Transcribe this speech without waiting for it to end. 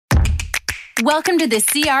Welcome to the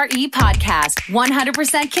CRE Podcast,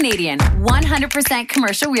 100% Canadian, 100%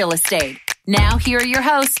 commercial real estate. Now, here are your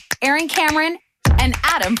hosts, Aaron Cameron and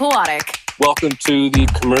Adam Pawatic. Welcome to the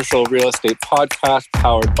Commercial Real Estate Podcast,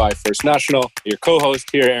 powered by First National. Your co-host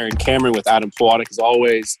here, Aaron Cameron, with Adam Pawatic, as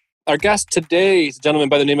always. Our guest today is a gentleman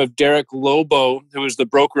by the name of Derek Lobo, who is the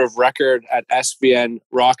broker of record at SVN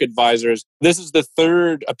Rock Advisors. This is the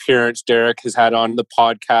third appearance Derek has had on the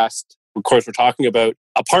podcast. Of course, we're talking about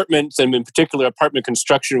apartments, and in particular, apartment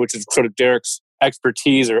construction, which is sort of Derek's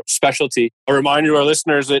expertise or specialty. A reminder to our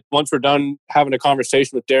listeners that once we're done having a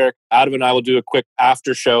conversation with Derek, Adam and I will do a quick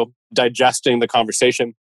after show digesting the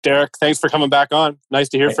conversation. Derek, thanks for coming back on. Nice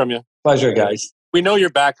to hear from you. Pleasure, guys. We know your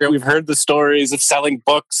background. We've heard the stories of selling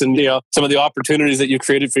books and some of the opportunities that you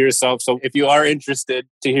created for yourself. So if you are interested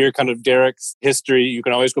to hear kind of Derek's history, you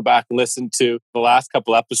can always go back and listen to the last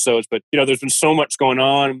couple episodes. But there's been so much going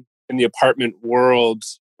on in the apartment world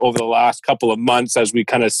over the last couple of months as we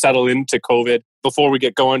kind of settle into COVID. Before we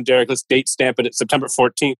get going, Derek, let's date stamp it at September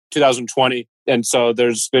 14th, 2020. And so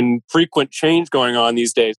there's been frequent change going on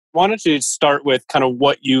these days. Why don't you start with kind of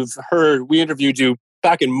what you've heard? We interviewed you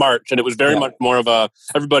back in March, and it was very much more of a,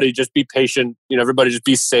 everybody just be patient, everybody just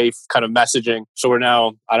be safe kind of messaging. So we're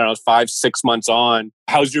now, 5-6 months on.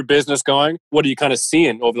 How's your business going? What are you kind of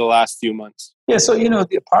seeing over the last few months? Yeah, so,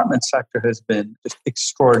 the apartment sector has been just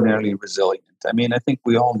extraordinarily resilient. I mean, I think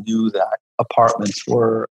we all knew that apartments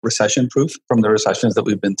were recession-proof from the recessions that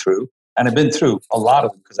we've been through. And I've been through a lot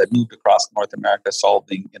of them because I've moved across North America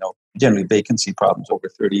solving, generally vacancy problems over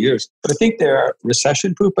 30 years. But I think they're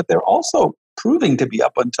recession-proof, but they're also proving to be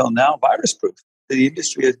up until now virus-proof. The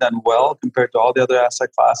industry has done well compared to all the other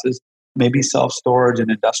asset classes. Maybe self-storage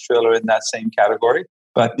and industrial are in that same category.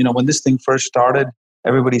 But, when this thing first started,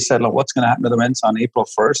 everybody said, look, what's going to happen to the rents on April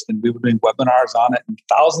 1st? And we were doing webinars on it, and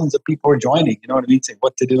thousands of people were joining, saying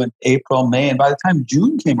what to do in April, May. And by the time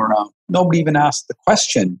June came around, nobody even asked the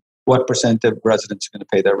question, what percent of residents are going to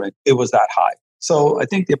pay their rent? It was that high. So I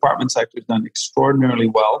think the apartment sector has done extraordinarily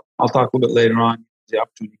well. I'll talk a little bit later on. The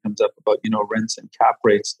opportunity comes up about, rents and cap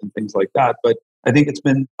rates and things like that. But I think it's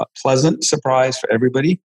been a pleasant surprise for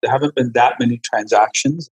everybody. There haven't been that many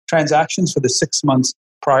transactions. Transactions for the 6 months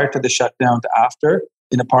prior to the shutdown to after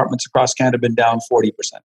in apartments across Canada have been down 40%.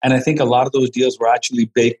 And I think a lot of those deals were actually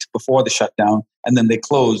baked before the shutdown, and then they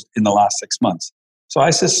closed in the last 6 months. So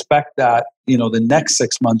I suspect that, the next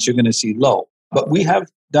 6 months you're going to see low. But we have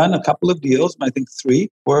done a couple of deals, I think 3,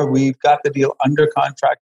 where we've got the deal under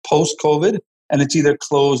contract post-COVID, and it's either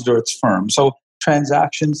closed or it's firm. So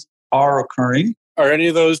transactions are occurring. Are any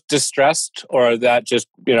of those distressed, or are that just,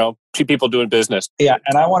 two people doing business? Yeah,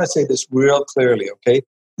 and I want to say this real clearly, okay?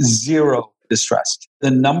 Zero distressed.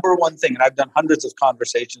 The number one thing, and I've done hundreds of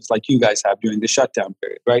conversations like you guys have during the shutdown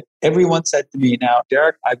period, right? Everyone said to me, now,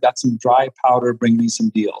 Derek, I've got some dry powder, bring me some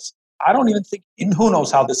deals. I don't even think, and who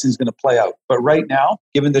knows how this is going to play out. But right now,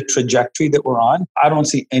 given the trajectory that we're on, I don't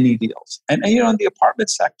see any deals. And in the apartment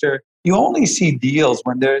sector, you only see deals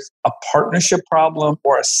when there's a partnership problem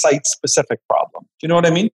or a site-specific problem. Do you know what I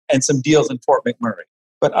mean? And some deals in Fort McMurray.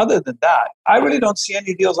 But other than that, I really don't see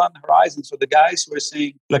any deals on the horizon. So the guys who are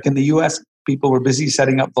saying, like in the US, people were busy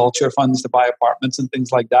setting up vulture funds to buy apartments and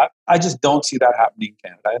things like that. I just don't see that happening in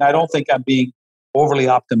Canada. And I don't think I'm being overly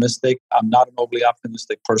optimistic. I'm not an overly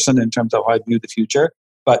optimistic person in terms of how I view the future.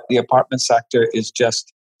 But the apartment sector is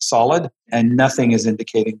just solid, and nothing is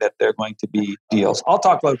indicating that there are going to be deals. I'll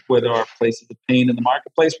talk about where there are places of pain in the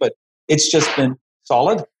marketplace, but it's just been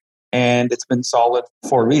solid, and it's been solid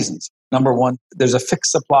for reasons. Number one, there's a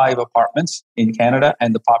fixed supply of apartments in Canada,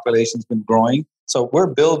 and the population's been growing. So we're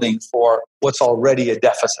building for what's already a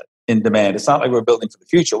deficit in demand. It's not like we're building for the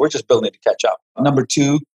future. We're just building to catch up. Number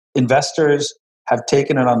two, investors have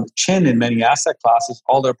taken it on the chin in many asset classes.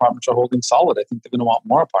 All their apartments are holding solid. I think they're going to want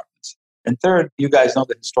more apartments. And third, you guys know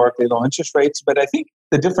the historically low interest rates, but I think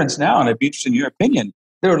the difference now, and I'd be interested in your opinion,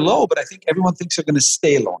 they're low, but I think everyone thinks they're going to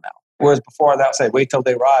stay low now. Whereas before that, say, wait till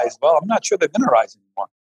they rise. Well, I'm not sure they're going to rise anymore.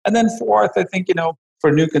 And then fourth, I think,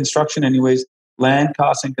 for new construction anyways, land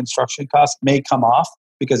costs and construction costs may come off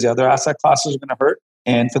because the other asset classes are going to hurt.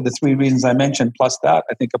 And for the 3 reasons I mentioned, plus that,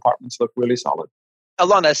 I think apartments look really solid.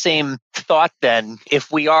 Along that same thought then,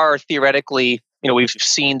 if we are theoretically, we've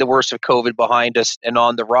seen the worst of COVID behind us and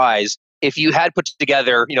on the rise, if you had put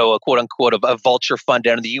together, a quote unquote, a vulture fund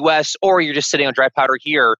down in the US, or you're just sitting on dry powder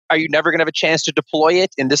here, are you never going to have a chance to deploy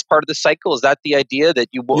it in this part of the cycle? Is that the idea, that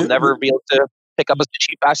you will never be able to pick up a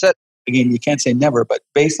cheap asset? Again, you can't say never, but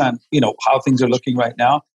based on, how things are looking right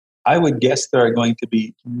now, I would guess there are going to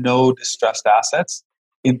be no distressed assets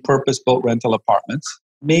in purpose-built rental apartments.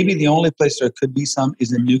 Maybe the only place there could be some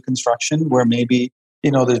is in new construction, where maybe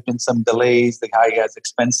there's been some delays. The guy has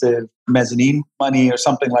expensive mezzanine money or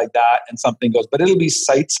something like that, and something goes. But it'll be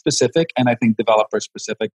site specific and I think developer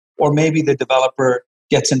specific. Or maybe the developer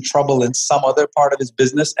gets in trouble in some other part of his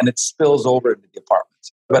business and it spills over into the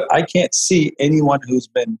apartments. But I can't see anyone who's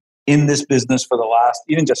been in this business for the last,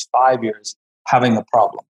 even just 5 years, having a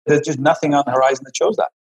problem. There's just nothing on the horizon that shows that.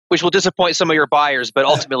 Which will disappoint some of your buyers, but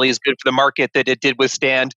ultimately is good for the market that it did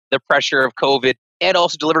withstand the pressure of COVID and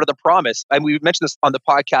also deliver the promise. And we mentioned this on the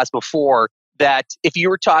podcast before, that if you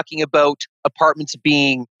were talking about apartments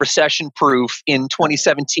being recession-proof in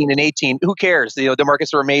 2017 and 18, who cares? The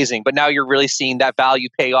markets are amazing, but now you're really seeing that value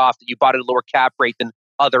pay off, that you bought at a lower cap rate than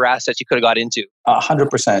other assets you could have got into.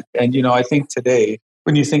 100%. And, I think today,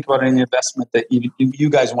 when you think about any investment that you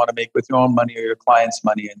guys want to make with your own money or your client's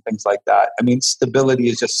money and things like that, I mean, stability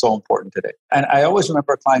is just so important today. And I always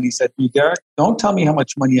remember a client, he said to me, Derek, don't tell me how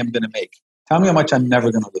much money I'm going to make. Tell me how much I'm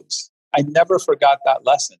never going to lose. I never forgot that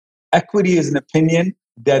lesson. Equity is an opinion,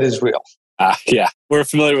 debt is real. Yeah, we're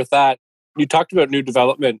familiar with that. You talked about new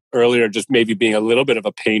development earlier, just maybe being a little bit of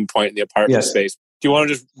a pain point in the apartment space. Do you want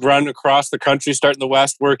to just run across the country, start in the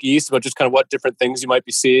West, work East, about just kind of what different things you might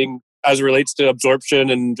be seeing as it relates to absorption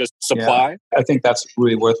and just supply? Yeah, I think that's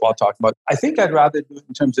really worthwhile talking about. I think I'd rather do it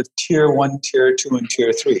in terms of tier 1, tier 2, and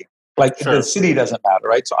tier 3. Like the city doesn't matter,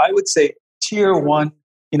 right? So I would say tier 1,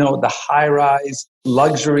 the high-rise,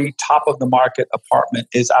 luxury, top-of-the-market apartment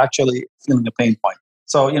is actually feeling a pain point.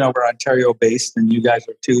 So, we're Ontario-based and you guys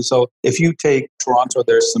are too. So if you take Toronto,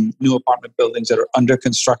 there's some new apartment buildings that are under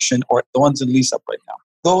construction or the ones in lease-up right now.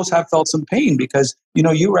 Those have felt some pain because,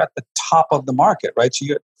 you were at the top of the market, right? So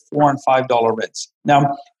you're $4 and $5 rents.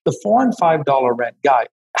 Now, the $4 and $5 rent guy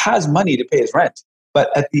has money to pay his rent.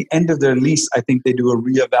 But at the end of their lease, I think they do a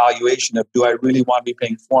reevaluation of, do I really want to be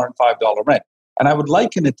paying $4 and $5 rent? And I would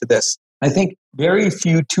liken it to this. I think very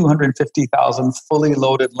few 250,000 fully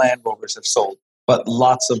loaded Land Rovers have sold, but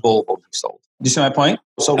lots of Volvos have sold. Do you see my point?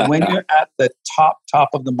 So when you're at the top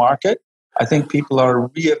of the market, I think people are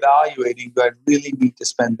reevaluating, do I really need to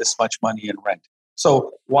spend this much money in rent?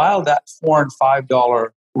 So while that $4 and $5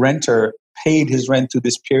 renter paid his rent through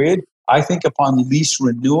this period, I think upon lease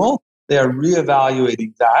renewal, they are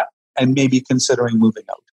reevaluating that and maybe considering moving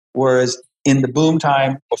out. Whereas in the boom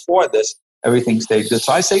time before this, everything stayed good.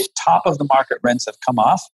 So I say top of the market rents have come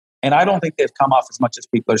off, and I don't think they've come off as much as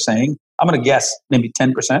people are saying. I'm going to guess maybe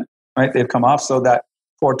 10%, right? They've come off, so that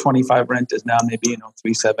 $425 rent is now maybe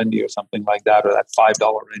 $370 or something like that, or that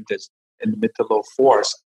 $5 rent is in the mid to low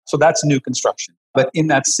fours. So that's new construction. But in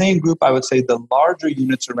that same group, I would say the larger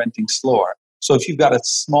units are renting slower. So if you've got a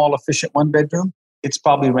small, efficient one bedroom, it's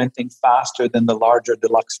probably renting faster than the larger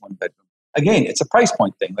deluxe one bedroom. Again, it's a price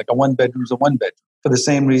point thing. Like a one bedroom is a one bedroom. For the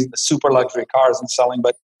same reason, the super luxury car isn't selling,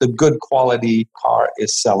 but the good quality car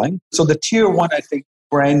is selling. So the tier 1, I think,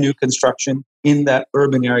 brand new construction in that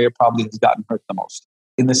urban area probably has gotten hurt the most.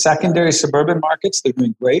 In the secondary suburban markets, they're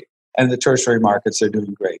doing great. And the tertiary markets, they're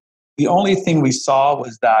doing great. The only thing we saw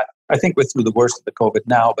was that, I think we're through the worst of the COVID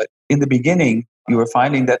now, but in the beginning, you were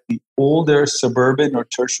finding that the older suburban or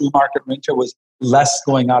tertiary market renter was less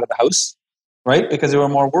going out of the house, right? Because they were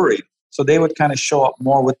more worried. So they would kind of show up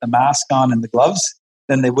more with the mask on and the gloves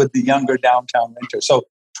than they would the younger downtown renter. So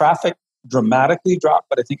traffic dramatically dropped,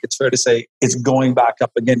 but I think it's fair to say it's going back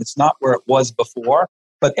up again. It's not where it was before,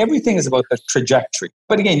 but everything is about the trajectory.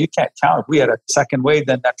 But again, you can't count. If we had a second wave,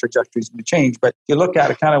 then that trajectory is going to change. But you look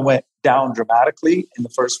at it, kind of went down dramatically in the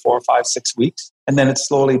first 4, 5, 6 weeks. And then it's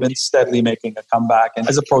slowly been steadily making a comeback and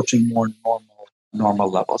is approaching more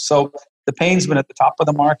normal levels. So the pain's been at the top of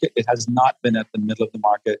the market. It has not been at the middle of the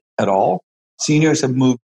market at all. Seniors have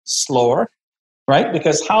moved slower, right?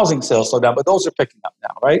 Because housing sales slowed down, but those are picking up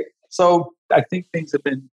now, right? So I think things have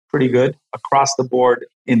been pretty good across the board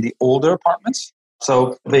in the older apartments.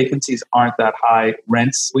 So vacancies aren't that high.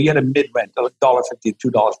 Rents, we had a mid-rent, $1.50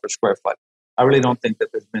 to $2 per square foot. I really don't think that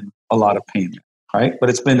there's been a lot of pain, right? But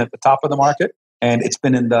it's been at the top of the market, and it's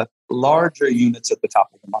been in the larger units at the top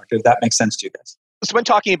of the market, if that makes sense to you guys. So when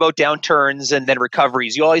talking about downturns and then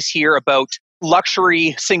recoveries, you always hear about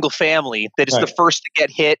luxury single family that is the first to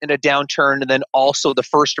get hit in a downturn and then also the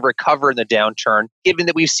first to recover in the downturn. Given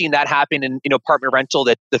that we've seen that happen in apartment rental,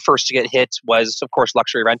 that the first to get hit was, of course,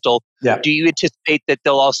 luxury rental. Yeah. Do you anticipate that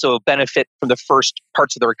they'll also benefit from the first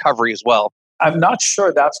parts of the recovery as well? I'm not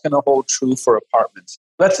sure that's going to hold true for apartments.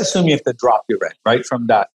 Let's assume you have to drop your rent, right? From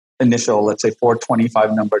that initial, let's say,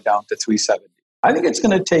 $425 number down to $370. I think it's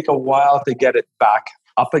going to take a while to get it back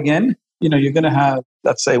up again. You're going to have,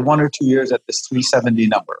 let's say, 1 or 2 years at this 370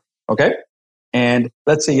 number, okay? And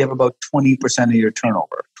let's say you have about 20% of your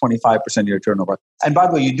turnover, 25% of your turnover. And by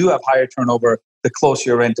the way, you do have higher turnover the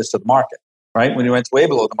closer your rent is to the market. right? When your rent's way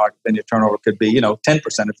below the market, then your turnover could be, 10% or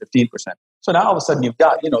 15%. So now all of a sudden you've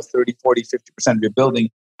got, 30, 40, 50% of your building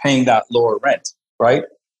paying that lower rent, right?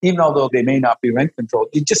 Even although they may not be rent controlled,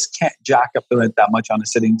 you just can't jack up the rent that much on a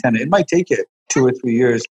sitting tenant. It might take you 2 or 3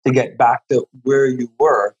 years to get back to where you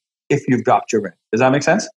were if you've dropped your rent. Does that make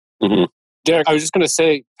sense? Mm-hmm. Derek, I was just going to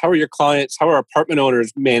say, how are your clients, how are apartment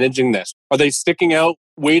owners managing this? Are they sticking out,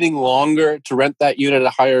 waiting longer to rent that unit at a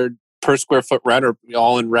higher per square foot rent or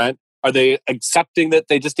all in rent? Are they accepting that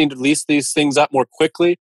they just need to lease these things up more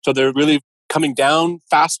quickly? So they're really coming down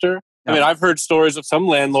faster? I mean, I've heard stories of some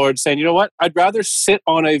landlords saying, you know what, I'd rather sit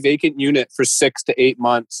on a vacant unit for 6 to 8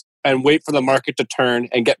 months and wait for the market to turn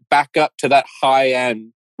and get back up to that high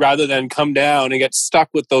end rather than come down and get stuck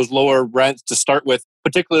with those lower rents to start with,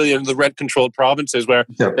 particularly in the rent-controlled provinces where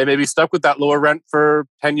they may be stuck with that lower rent for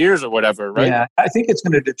 10 years or whatever, right? Yeah, I think it's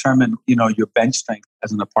going to determine, your bench strength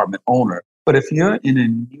as an apartment owner. But if you're in a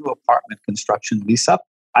new apartment construction lease-up,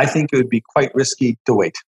 I think it would be quite risky to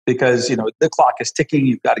wait because, the clock is ticking.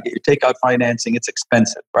 You've got to get your takeout financing. It's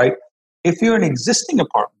expensive, right? If you're an existing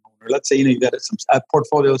apartment owner, let's say, you've got a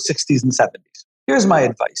portfolio of 60s and 70s. Here's my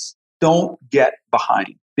advice. Don't get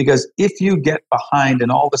behind. Because if you get behind and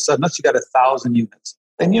all of a sudden, let's say you got 1,000 units,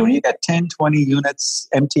 then when you got 10, 20 units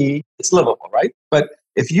empty, it's livable, right? But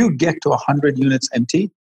if you get to 100 units empty,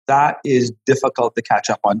 that is difficult to catch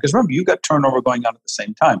up on. Because remember, you got turnover going on at the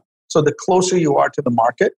same time. So the closer you are to the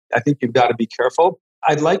market, I think you've got to be careful.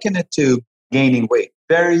 I'd liken it to gaining weight.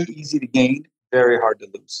 Very easy to gain, very hard to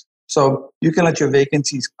lose. So you can let your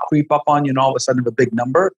vacancies creep up on you and all of a sudden have a big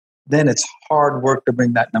number. Then it's hard work to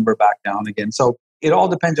bring that number back down again. So it all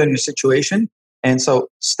depends on your situation. And so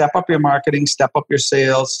step up your marketing, step up your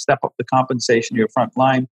sales, step up the compensation, your front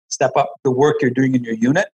line, step up the work you're doing in your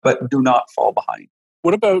unit, but do not fall behind.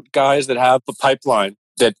 What about guys that have a pipeline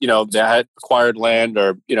that, they had acquired land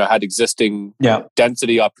or, had existing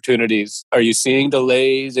density opportunities? Are you seeing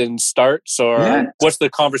delays in starts or what's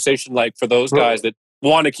the conversation like for those guys that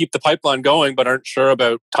want to keep the pipeline going but aren't sure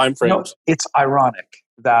about timeframes? It's ironic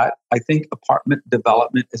that I think apartment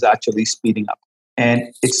development is actually speeding up.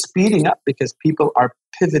 And it's speeding up because people are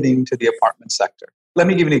pivoting to the apartment sector. Let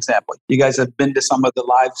me give you an example. You guys have been to some of the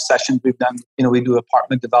live sessions we've done. We do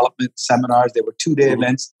apartment development seminars. They were 2-day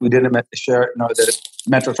events. We did them at the Sheraton or the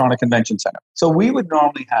Metrotronic Convention Center. So we would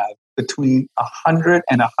normally have between 100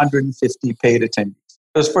 and 150 paid attendees.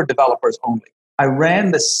 It was for developers only. I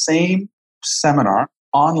ran the same seminar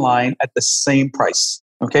online at the same price.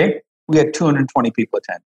 Okay? We had 220 people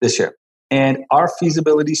attend this year. And our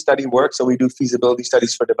feasibility study works. So we do feasibility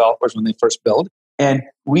studies for developers when they first build. And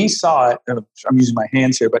we saw it, I'm using my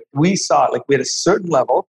hands here, but we saw it like we had a certain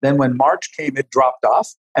level. Then when March came, it dropped off.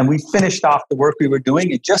 And we finished off the work we were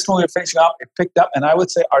doing. And just when we were finishing off, it picked up. And I would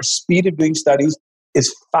say our speed of doing studies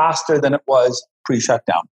is faster than it was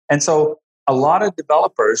pre-shutdown. And so a lot of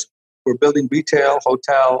developers who are building retail,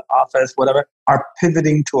 hotel, office, whatever, are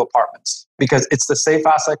pivoting to apartments because it's the safe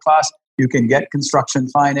asset class. You can get construction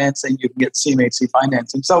financing. You can get CMHC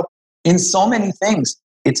financing. So in so many things,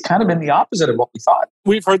 it's kind of been the opposite of what we thought.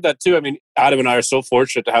 We've heard that too. I mean, Adam and I are so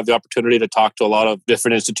fortunate to have the opportunity to talk to a lot of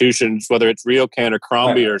different institutions, whether it's RioCan or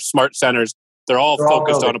Crombie or Smart Centers. They're all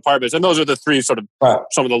focused on apartments. And those are the three sort of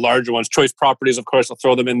some of the larger ones. Choice Properties, of course, I'll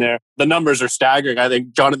throw them in there. The numbers are staggering. I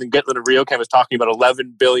think Jonathan Gitlin of RioCan was talking about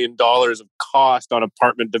 $11 billion of cost on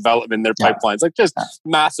apartment development in their pipelines. Like just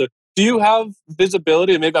massive. Do you have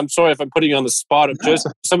visibility? Maybe I'm sorry if I'm putting you on the spot of just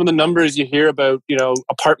some of the numbers you hear about,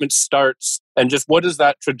 apartment starts and just what does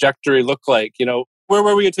that trajectory look like? Where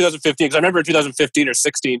were we in 2015? Because I remember in 2015 or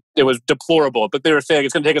 16, it was deplorable, but they were saying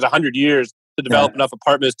it's going to take us 100 years to develop enough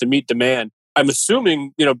apartments to meet demand. I'm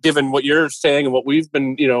assuming, given what you're saying and what we've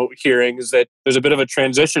been, hearing is that there's a bit of a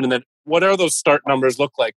transition and then what are those start numbers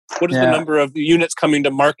look like? What is the number of units coming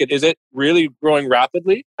to market? Is it really growing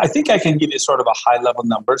rapidly? I think I can give you sort of a high level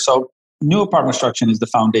number. So new apartment construction is the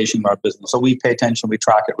foundation of our business. So we pay attention, we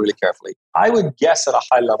track it really carefully. I would guess at a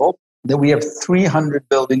high level that we have 300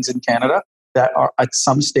 buildings in Canada that are at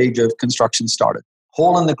some stage of construction started.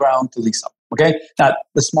 Hole in the ground to lease up. Okay. Now,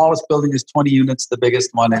 the smallest building is 20 units. The biggest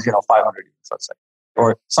one is, 500 units, let's say.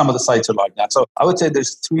 Or some of the sites are like that. So I would say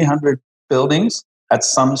there's 300 buildings at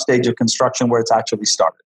some stage of construction where it's actually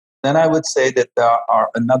started. Then I would say that there are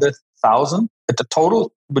another 1,000. But the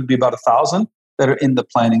total would be about 1,000 that are in the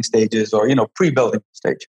planning stages or, pre-building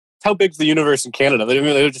stage. How big's the universe in Canada?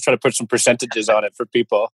 They're just trying to put some percentages on it for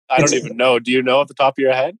people. I don't even know. Do you know off the top of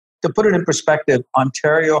your head? To put it in perspective,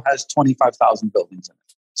 Ontario has 25,000 buildings in it.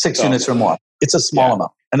 6 units or more. It's a small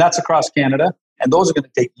amount. And that's across Canada. And those are going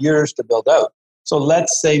to take years to build out. So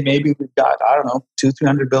let's say maybe we've got,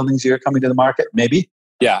 200-300 buildings a year coming to the market. Maybe.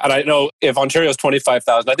 Yeah, and I know if Ontario's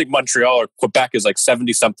 25,000, I think Montreal or Quebec is like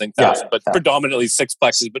 70-something thousand, but predominantly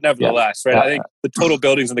sixplexes, but nevertheless, right? I think the total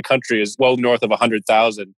buildings in the country is well north of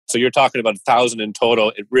 100,000. So you're talking about 1,000 in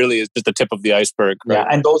total. It really is just the tip of the iceberg. Right? Yeah,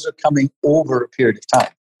 and those are coming over a period of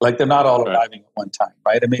time. Like they're not all arriving at one time,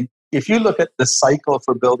 right? I mean, if you look at the cycle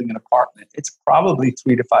for building an apartment, it's probably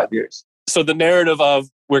 3 to 5 years. So the narrative of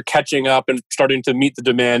we're catching up and starting to meet the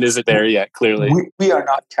demand isn't there yet, clearly. We are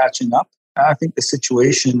not catching up. I think the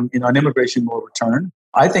situation, on immigration will return.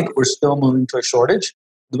 I think we're still moving to a shortage.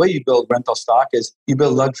 The way you build rental stock is you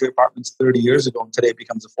build luxury apartments 30 years ago and today it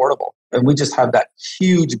becomes affordable. And we just have that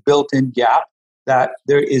huge built-in gap that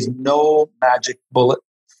there is no magic bullet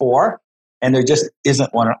for, and there just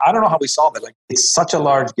isn't one. I don't know how we solve it. Like, it's such a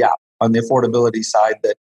large gap on the affordability side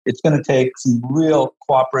that it's going to take some real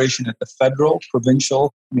cooperation at the federal,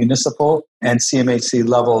 provincial, municipal, and CMHC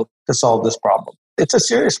level to solve this problem. It's a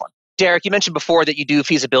serious one. Derek, you mentioned before that you do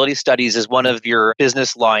feasibility studies as one of your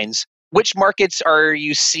business lines. Which markets are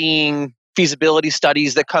you seeing feasibility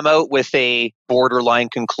studies that come out with a borderline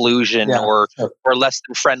conclusion or less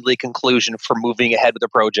than friendly conclusion for moving ahead with a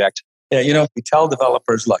project? Yeah, we tell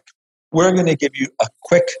developers, look, we're going to give you a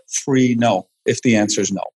quick, free no if the answer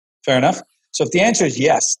is no. Fair enough? So if the answer is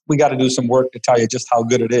yes, we got to do some work to tell you just how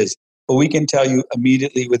good it is. But we can tell you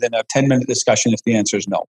immediately within a 10-minute discussion if the answer is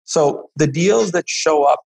no. So the deals that show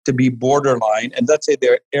up to be borderline, and let's say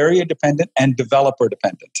they're area dependent and developer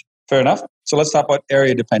dependent. Fair enough? So let's talk about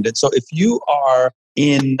area dependent. So if you are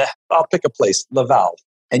I'll pick a place, Laval,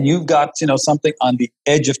 and you've got, something on the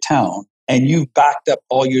edge of town and you've backed up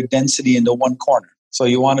all your density into one corner. So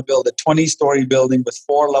you want to build a 20-story building with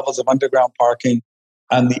 4 levels of underground parking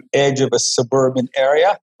on the edge of a suburban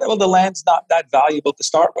area. Well, the land's not that valuable to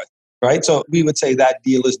start with, right? So we would say that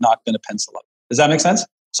deal is not going to pencil out. Does that make sense?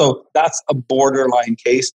 So that's a borderline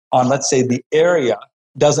case on, let's say, the area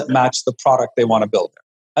doesn't match the product they want to build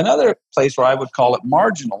there. Another place where I would call it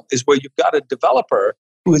marginal is where you've got a developer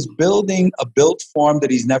who is building a built form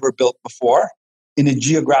that he's never built before in a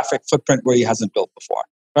geographic footprint where he hasn't built before,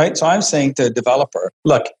 right? So I'm saying to a developer,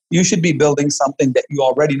 look, you should be building something that you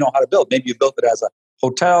already know how to build. Maybe you built it as a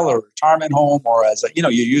hotel or a retirement home, or as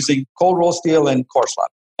you're using cold roll steel and core slab,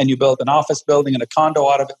 and you build an office building and a condo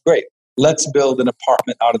out of it. Great. Let's build an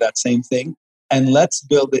apartment out of that same thing, and let's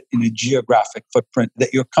build it in a geographic footprint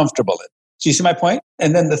that you're comfortable in. So you see my point?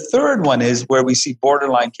 And then the third one is where we see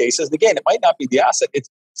borderline cases. And again, it might not be the asset. It's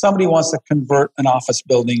somebody wants to convert an office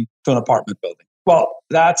building to an apartment building. Well,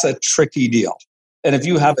 that's a tricky deal. And if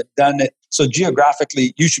you haven't done it, so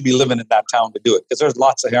geographically, you should be living in that town to do it because there's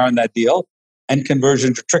lots of hair on that deal and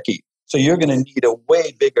conversions are tricky. So you're going to need a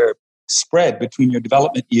way bigger spread between your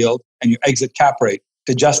development yield and your exit cap rate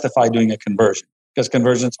to justify doing a conversion, because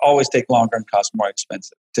conversions always take longer and cost more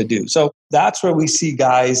expensive to do. So that's where we see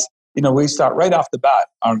guys, we start right off the bat.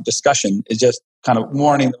 Our discussion is just kind of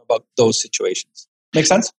warning them about those situations. Make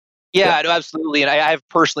sense? Yeah, no, absolutely. And I've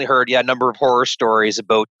personally heard, a number of horror stories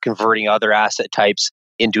about converting other asset types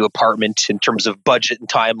into apartment in terms of budget and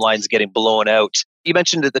timelines getting blown out. You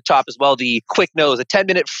mentioned at the top as well, the quick no's, a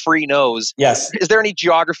 10-minute free no's. Yes. Is there any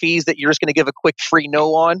geographies that you're just going to give a quick free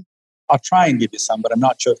no on? I'll try and give you some, but I'm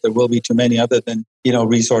not sure if there will be too many other than,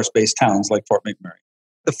 resource-based towns like Fort McMurray.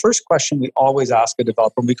 The first question we always ask a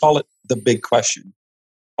developer, and we call it the big question,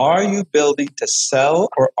 are you building to sell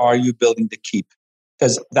or are you building to keep?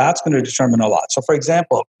 Because that's going to determine a lot. So for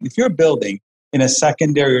example, if you're building in a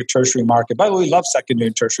secondary or tertiary market, by the way, we love secondary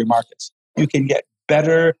and tertiary markets, you can get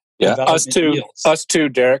better us too,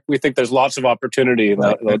 Derek. We think there's lots of opportunity in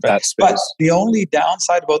that space. But the only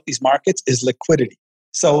downside about these markets is liquidity.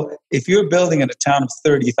 So if you're building in a town of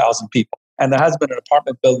 30,000 people, and there has been an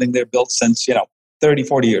apartment building there built since, 30,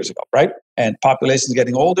 40 years ago, right? And population is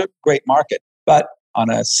getting older, great market. But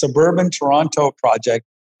on a suburban Toronto project,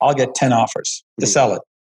 I'll get 10 offers to sell it.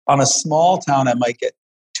 On a small town, I might get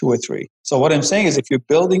 2 or 3. So what I'm saying is if you're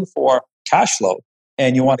building for cash flow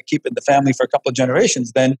and you want to keep it in the family for a couple of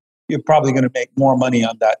generations, then you're probably going to make more money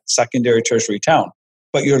on that secondary, tertiary town.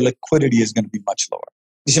 But your liquidity is going to be much lower.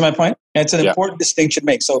 You see my point? And it's an important distinction to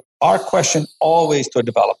make. So our question always to a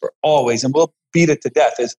developer, always, and we'll beat it to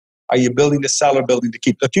death, is are you building to sell or building to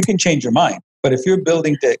keep? Look, you can change your mind. But if you're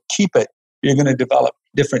building to keep it, you're going to develop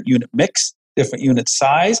different unit mix, different unit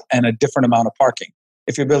size, and a different amount of parking.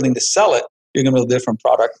 If you're building to sell it, you're going to build a different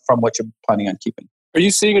product from what you're planning on keeping. Are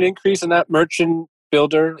you seeing an increase in that merchant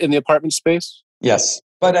builder in the apartment space? Yes.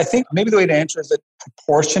 But I think maybe the way to answer is that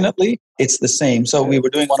proportionately, it's the same. So we were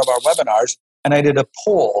doing one of our webinars, and I did a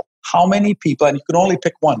poll. How many people, and you can only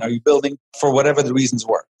pick one, are you building for whatever the reasons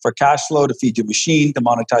were? For cash flow, to feed your machine, to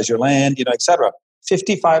monetize your land, et cetera.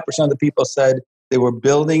 55% of the people said They were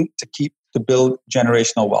building to build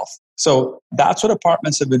generational wealth. So that's what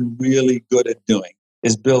apartments have been really good at doing,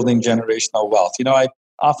 is building generational wealth. I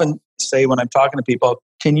often say when I'm talking to people,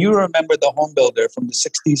 can you remember the home builder from the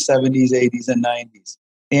 60s, 70s, 80s, and 90s?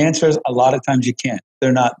 The answer is a lot of times you can't.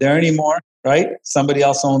 They're not there anymore, right? Somebody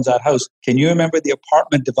else owns that house. Can you remember the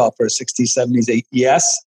apartment developer, 60s, 70s, 80s?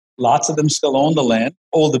 Yes, lots of them still own the land,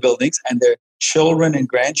 own the buildings, and their children and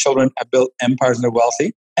grandchildren have built empires and they're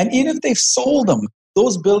wealthy. And even if they've sold them,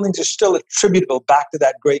 those buildings are still attributable back to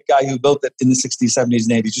that great guy who built it in the 60s, 70s,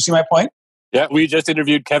 and 80s. You see my point? Yeah, we just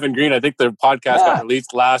interviewed Kevin Green. I think their podcast got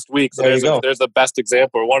released last week. So there's the best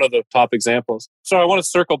example, or one of the top examples. So I want to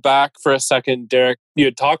circle back for a second, Derek. You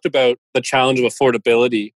had talked about the challenge of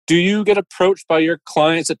affordability. Do you get approached by your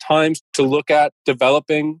clients at times to look at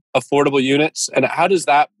developing affordable units? And how does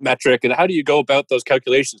that metric, and how do you go about those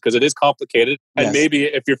calculations? Because it is complicated. And maybe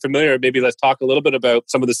if you're familiar, maybe let's talk a little bit about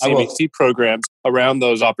some of the CMHC programs around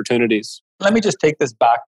those opportunities. Let me just take this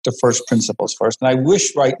back to first principles first. And I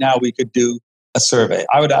wish right now we could do a survey.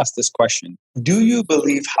 I would ask this question. Do you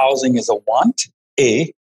believe housing is a want,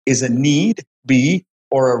 A, is a need, B,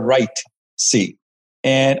 or a right, C?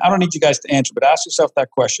 And I don't need you guys to answer, but ask yourself that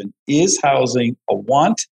question. Is housing a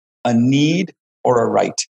want, a need, or a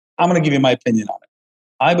right? I'm going to give you my opinion on it.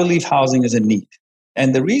 I believe housing is a need.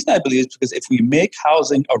 And the reason I believe is because if we make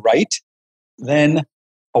housing a right, then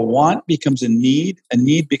a want becomes a need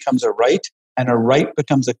becomes a right, and a right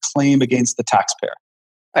becomes a claim against the taxpayer.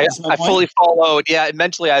 I fully followed. Yeah,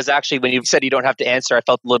 mentally, I was actually, when you said you don't have to answer, I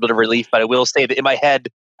felt a little bit of relief, but I will say that in my head,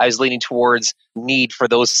 I was leaning towards need for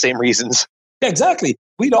those same reasons. Yeah, exactly.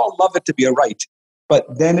 We'd all love it to be a right, but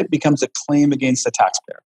then it becomes a claim against the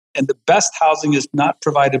taxpayer. And the best housing is not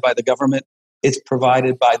provided by the government. It's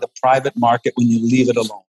provided by the private market when you leave it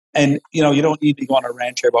alone. And, you don't need to go on a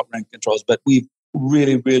rant here about rent controls, but we've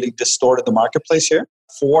really, really distorted the marketplace here.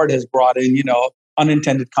 Ford has brought in,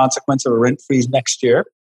 unintended consequence of a rent freeze next year.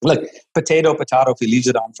 Look, potato, if he leaves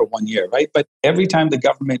it on for 1 year, right? But every time the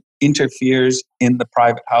government interferes in the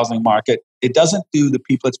private housing market, it doesn't do the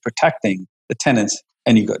people it's protecting, the tenants,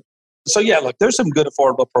 any good. So yeah, look, there's some good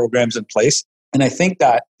affordable programs in place. And I think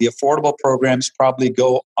that the affordable programs probably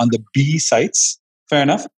go on the B sites. Fair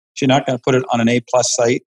enough. You're not going to put it on an A+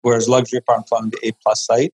 site, whereas luxury apartment on the A+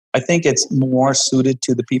 site. I think it's more suited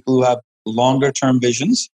to the people who have longer term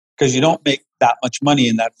visions, because you don't make that much money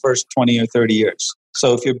in that first 20 or 30 years.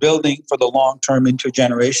 So if you're building for the long term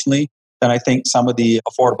intergenerationally, then I think some of the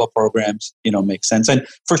affordable programs, make sense. And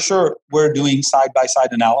for sure, we're doing side-by-side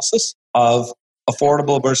analysis of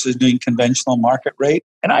affordable versus doing conventional market rate.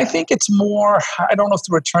 And I think it's more, I don't know if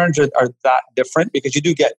the returns are that different, because you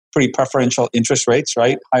do get pretty preferential interest rates,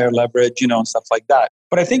 right? Higher leverage, and stuff like that.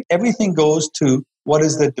 But I think everything goes to what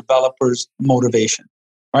is the developer's motivation,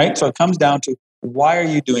 right? So it comes down to, why are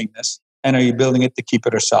you doing this? And are you building it to keep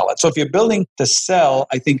it or sell it? So if you're building to sell,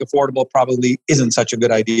 I think affordable probably isn't such a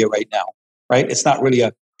good idea right now, right? It's not really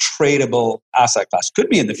a tradable asset class. Could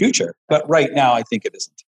be in the future, but right now I think it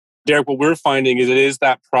isn't. Derek, what we're finding is it is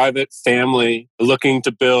that private family looking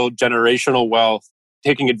to build generational wealth,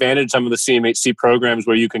 taking advantage of some of the CMHC programs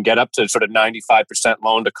where you can get up to sort of 95%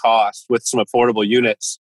 loan to cost with some affordable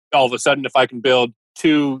units. All of a sudden, if I can build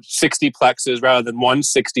 2 60-plexes rather than 1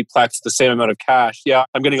 60-plex, the same amount of cash. Yeah,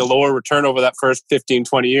 I'm getting a lower return over that first 15,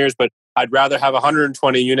 20 years, but I'd rather have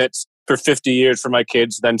 120 units for 50 years for my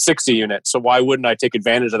kids than 60 units. So why wouldn't I take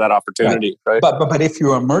advantage of that opportunity? Right? But if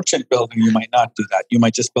you're a merchant builder, you might not do that. You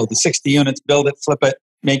might just build the 60 units, build it, flip it,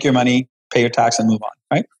 make your money, pay your tax, and move on,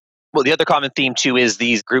 right? Well, the other common theme too is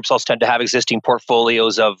these groups also tend to have existing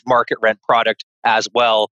portfolios of market rent product as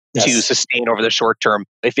well. Yes. To sustain over the short term.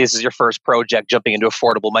 If this is your first project, jumping into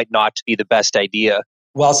affordable might not be the best idea.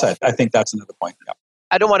 Well said. I think that's another point. Yeah.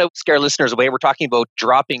 I don't want to scare listeners away. We're talking about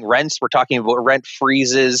dropping rents. We're talking about rent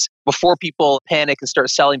freezes. Before people panic and start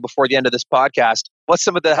selling before the end of this podcast, what's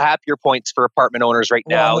some of the happier points for apartment owners right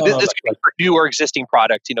now? This could be for new or existing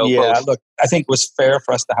product, both. Look, I think it was fair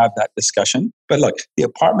for us to have that discussion. But look, the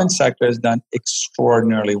apartment sector has done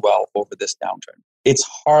extraordinarily well over this downturn. It's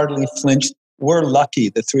hardly flinched. We're lucky,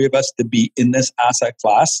 the three of us, to be in this asset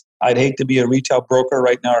class. I'd hate to be a retail broker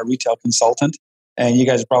right now, a retail consultant, and you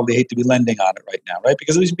guys probably hate to be lending on it right now, right?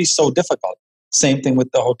 Because it would be so difficult. Same thing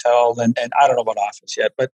with the hotel, and I don't know about office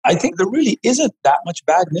yet, but I think there really isn't that much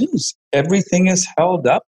bad news. Everything is held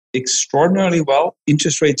up extraordinarily well.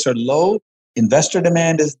 Interest rates are low. Investor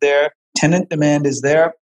demand is there. Tenant demand is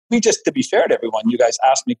there. To be fair to everyone, you guys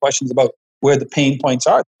asked me questions about where the pain points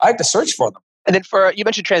are. I have to search for them. And then you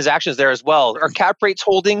mentioned transactions there as well. Are cap rates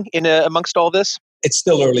holding amongst all this? It's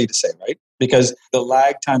still early to say, right? Because the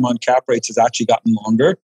lag time on cap rates has actually gotten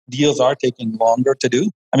longer. deals are taking longer to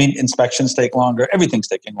do. I mean, inspections take longer. Everything's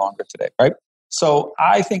taking longer today, right? So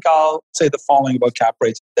I think I'll say the following about cap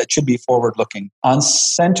rates that should be forward-looking. On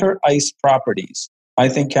center ice properties, I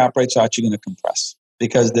think cap rates are actually going to compress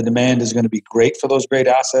because the demand is going to be great for those great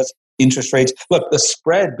assets. Interest rates. Look, the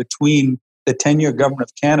spread between the 10-year government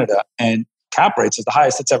of Canada and cap rates is the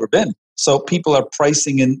highest it's ever been. So people are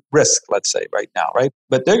pricing in risk, let's say, right now, right?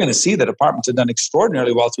 But they're going to see that apartments have done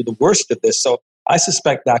extraordinarily well through the worst of this. So I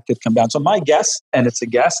suspect that could come down. So my guess, and it's a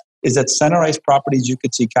guess, is that center ice properties, you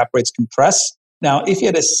could see cap rates compress. Now, if you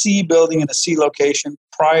had a C building in a C location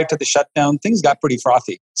prior to the shutdown, things got pretty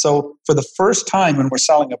frothy. So for the first time when we're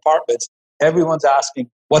selling apartments, everyone's asking,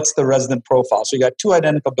 what's the resident profile? So you got two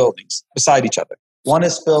identical buildings beside each other. One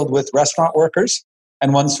is filled with restaurant workers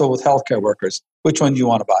and one's filled with healthcare workers. Which one do you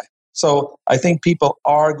want to buy? So I think people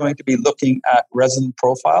are going to be looking at resident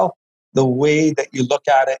profile the way that you look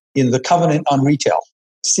at it in the covenant on retail.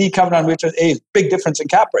 C covenant on retail, A, big difference in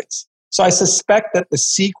cap rates. So I suspect that the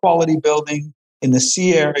C quality building in the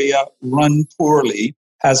C area run poorly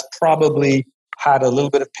has probably had a little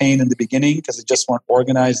bit of pain in the beginning because it just weren't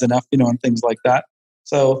organized enough, and things like that.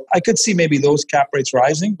 So I could see maybe those cap rates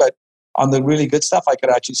rising, but on the really good stuff, I could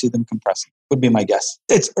actually see them compressing, would be my guess.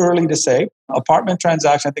 It's early to say. Apartment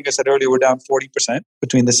transaction, I think I said earlier, we're down 40%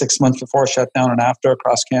 between the 6 months before shutdown and after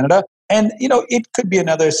across Canada. And, it could be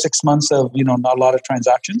another 6 months of, not a lot of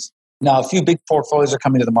transactions. Now, a few big portfolios are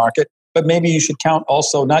coming to the market, but maybe you should count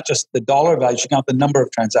also not just the dollar value, you should count the number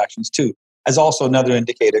of transactions too, as also another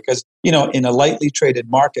indicator. Because, in a lightly traded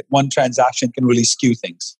market, one transaction can really skew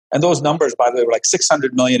things. And those numbers, by the way, were like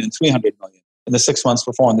 600 million and 300 million in the 6 months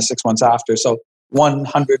before and the 6 months after. So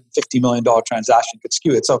 $150 million transaction could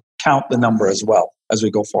skew it. So count the number as well as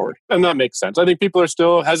we go forward. And that makes sense. I think people are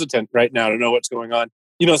still hesitant right now to know what's going on.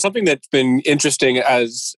 Something that's been interesting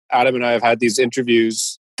as Adam and I have had these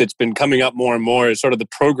interviews that's been coming up more and more is sort of the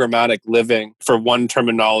programmatic living, for one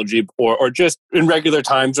terminology, or just in regular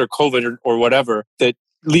times or COVID or whatever, that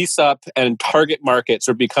lease up and target markets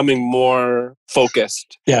are becoming more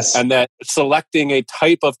focused. Yes. And that selecting a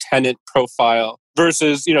type of tenant profile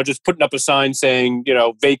versus, just putting up a sign saying,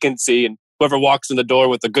 vacancy, and whoever walks in the door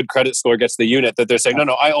with a good credit score gets the unit, that they're saying,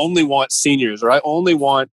 no, I only want seniors, or I only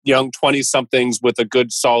want young 20-somethings with a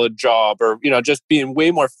good solid job, or, just being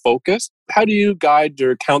way more focused. How do you guide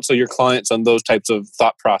or counsel your clients on those types of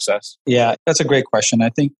thought process? Yeah, that's a great question. I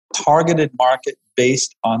think targeted market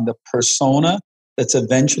based on the persona that's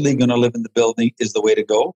eventually going to live in the building is the way to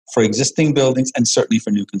go for existing buildings and certainly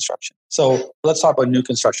for new construction. So let's talk about new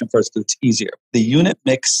construction first, because it's easier. The unit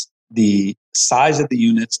mix, the size of the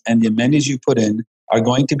units, and the amenities you put in are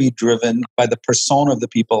going to be driven by the persona of the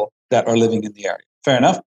people that are living in the area. Fair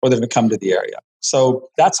enough? Or they're going to come to the area. So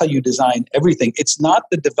that's how you design everything. It's not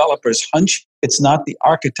the developer's hunch. It's not the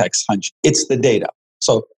architect's hunch. It's the data.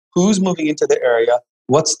 So who's moving into the area?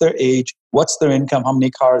 What's their age? What's their income? How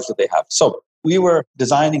many cars do they have? So we were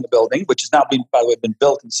designing a building, which has now been, by the way, been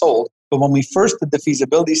built and sold. But when we first did the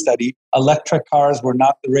feasibility study, electric cars were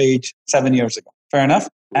not the rage 7 years ago. Fair enough?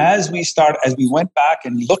 As we went back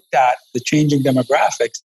and looked at the changing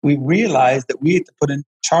demographics, we realized that we had to put in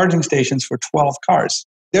charging stations for 12 cars.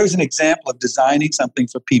 There's an example of designing something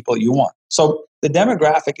for people you want. So the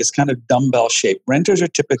demographic is kind of dumbbell shaped. Renters are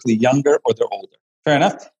typically younger or they're older. Fair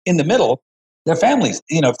enough? In the middle, they're families.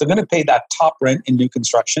 If they're going to pay that top rent in new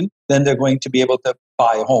construction, then they're going to be able to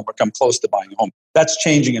buy a home or come close to buying a home. That's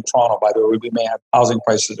changing in Toronto, by the way. We may have housing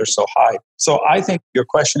prices that are so high. So I think your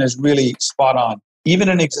question is really spot on. Even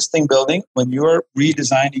in an existing building, when you're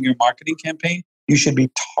redesigning your marketing campaign, you should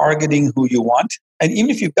be targeting who you want. And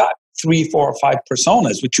even if you've got 3, 4, or 5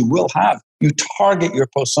 personas, which you will have, you target your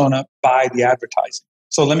persona by the advertising.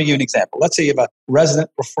 So let me give you an example. Let's say you have a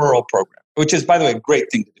resident referral program, which is, by the way, a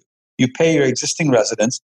great thing to do. You pay your existing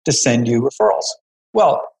residents to send you referrals.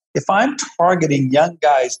 Well, if I'm targeting young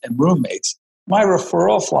guys and roommates, my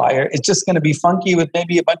referral flyer is just going to be funky with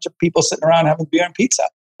maybe a bunch of people sitting around having beer and pizza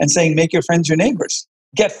and saying, make your friends your neighbors.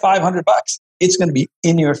 Get $500. It's going to be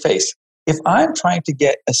in your face. If I'm trying to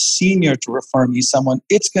get a senior to refer me someone,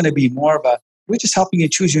 it's going to be more of we're just helping you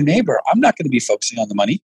choose your neighbor. I'm not going to be focusing on the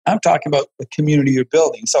money. I'm talking about the community you're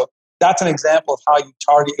building. So that's an example of how you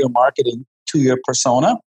target your marketing to your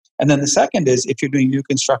persona. And then the second is, if you're doing new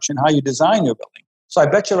construction, how you design your building. So I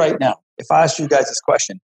bet you right now, if I asked you guys this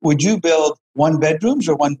question, would you build 1 bedrooms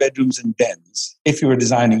or 1 bedrooms and dens if you were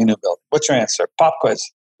designing a new building? What's your answer? Pop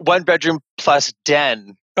quiz. 1 bedroom plus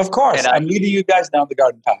den. Of course. I'm leading you guys down the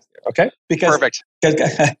garden path here, okay? Perfect.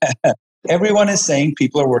 Because everyone is saying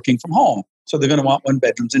people are working from home, so they're going to want 1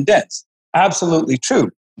 bedrooms and dens. Absolutely true.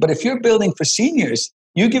 But if you're building for seniors,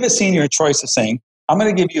 you give a senior a choice of saying, I'm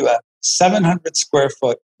going to give you a 700 square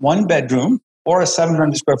foot, one bedroom, or a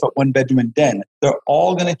 700 square foot, one bedroom and den. They're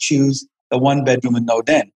all going to choose the one bedroom and no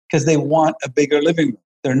den because they want a bigger living room.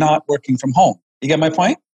 They're not working from home. You get my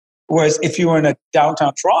point? Whereas if you were in a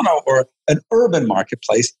downtown Toronto or an urban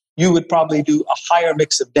marketplace, you would probably do a higher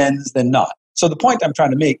mix of dens than not. So the point I'm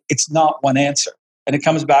trying to make, it's not one answer. And it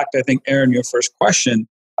comes back to, I think, Aaron, your first question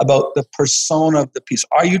about the persona of the piece.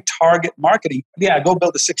 Are you target marketing? Yeah, go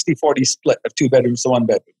build a 60-40 split of 2 bedrooms to 1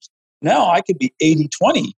 bedrooms. Now I could be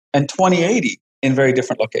 80-20 and 20-80 in very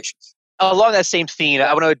different locations. Along that same theme,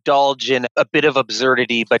 I want to indulge in a bit of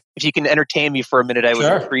absurdity, but if you can entertain me for a minute, I would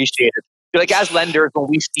appreciate it. Like as lenders, when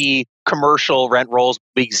we see commercial rent rolls,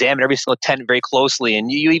 we examine every single tenant very closely.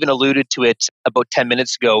 And you even alluded to it about 10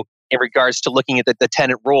 minutes ago in regards to looking at the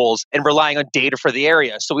tenant rolls and relying on data for the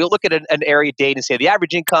area. So we'll look at an area data and say the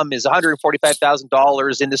average income is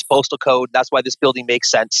 $145,000 in this postal code. That's why this building makes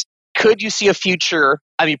sense. Could you see a future,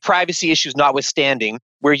 privacy issues notwithstanding,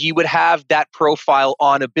 where you would have that profile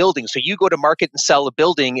on a building? So you go to market and sell a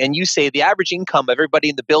building and you say the average income of everybody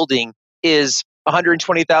in the building is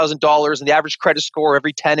 $120,000 and the average credit score of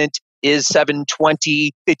every tenant is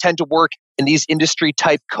 720. They tend to work in these industry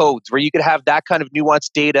type codes where you could have that kind of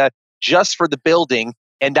nuanced data just for the building,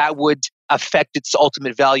 and that would affect its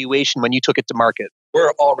ultimate valuation when you took it to market. We're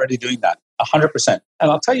already doing that, 100%. And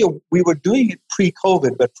I'll tell you, we were doing it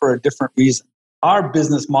pre-COVID, but for a different reason. Our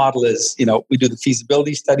business model is, we do the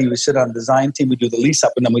feasibility study, we sit on the design team, we do the lease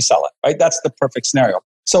up, and then we sell it, right? That's the perfect scenario.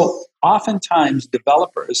 So oftentimes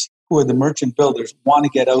developers who are the merchant builders want to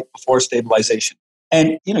get out before stabilization.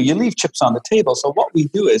 And, you leave chips on the table. So what we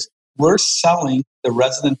do is we're selling the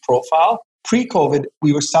resident profile. Pre-COVID,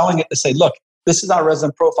 we were selling it to say, look, this is our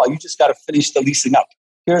resident profile. You just got to finish the leasing up.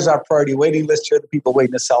 Here's our priority waiting list. Here are the people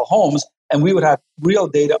waiting to sell homes. And we would have real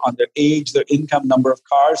data on their age, their income, number of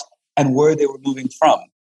cars, and where they were moving from.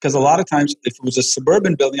 Because a lot of times, if it was a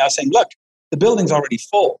suburban building, I was saying, look, the building's already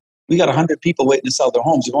full. We got 100 people waiting to sell their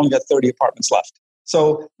homes. You've only got 30 apartments left.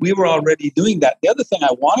 So we were already doing that. The other thing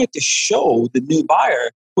I wanted to show the new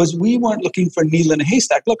buyer was we weren't looking for needle in a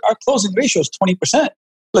haystack. Look, our closing ratio is 20%.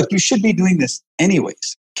 Look, you should be doing this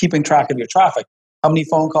anyways, keeping track of your traffic. How many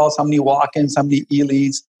phone calls, how many walk-ins, how many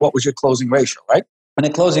e-leads, what was your closing ratio, right? And the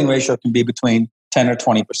closing ratio can be between 10 or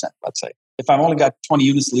 20%, let's say. If I've only got 20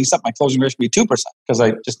 units to lease up, my closing ratio would be 2% because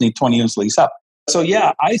I just need 20 units to lease up. So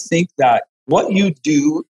yeah, I think that what you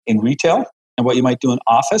do in retail and what you might do in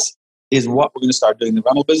office is what we're going to start doing in the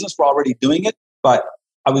rental business. We're already doing it, but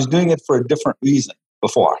I was doing it for a different reason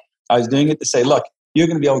before. I was doing it to say, look, you're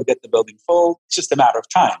going to be able to get the building full. It's just a matter of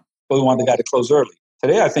time. But we want the guy to close early.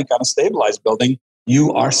 Today, I think on a stabilized building,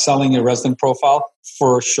 you are selling your resident profile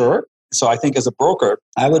for sure. So I think as a broker,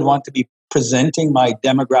 I would want to be presenting my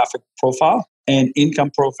demographic profile and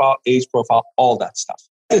income profile, age profile, all that stuff.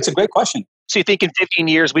 It's a great question. So you think in 15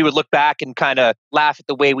 years, we would look back and kind of laugh at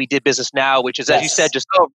the way we did business now, which is, as you said, just,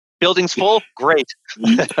 building's full? Great.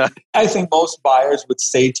 I think most buyers would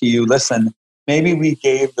say to you, listen, maybe we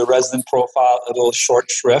gave the resident profile a little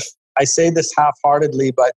short shrift. I say this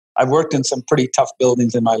half-heartedly, but I've worked in some pretty tough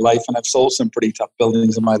buildings in my life, and I've sold some pretty tough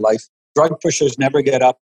buildings in my life. Drug pushers never get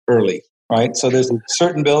up early, right? So there's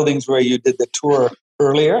certain buildings where you did the tour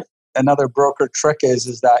earlier. Another broker trick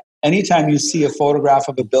is that anytime you see a photograph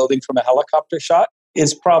of a building from a helicopter shot,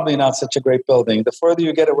 it's probably not such a great building. The further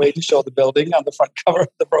you get away to show the building on the front cover of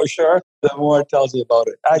the brochure, the more it tells you about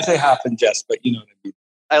it. I'd say half and jest, but you know what I mean.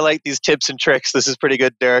 I like these tips and tricks. This is pretty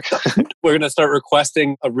good, Derek. We're going to start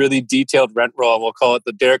requesting a really detailed rent roll. We'll call it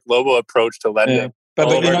the Derek Lobo approach to lending. Yeah.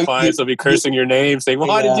 All of our clients will be cursing your name, saying, well,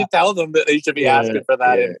 why did you tell them that they should be asking for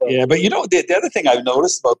that info? Yeah, but the other thing I've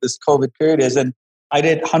noticed about this COVID period is, and I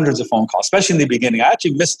did hundreds of phone calls, especially in the beginning. I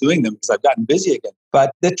actually miss doing them because I've gotten busy again.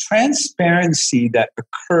 But the transparency that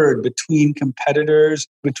occurred between competitors,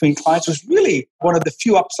 between clients, was really one of the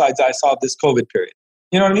few upsides I saw of this COVID period.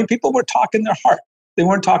 You know what I mean? People were talking their heart. They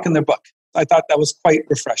weren't talking their book. I thought that was quite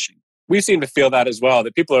refreshing. We seem to feel that as well,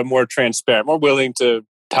 that people are more transparent, more willing to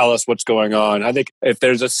tell us what's going on. I think if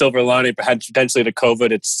there's a silver lining potentially to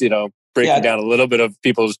COVID, it's, breaking down a little bit of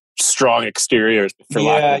people's strong exteriors, for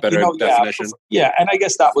lack of a better definition. Yeah, and I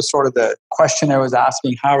guess that was sort of the question I was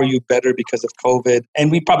asking, how are you better because of COVID?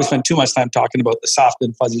 And we probably spent too much time talking about the soft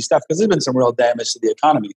and fuzzy stuff because there's been some real damage to the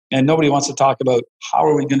economy. And nobody wants to talk about how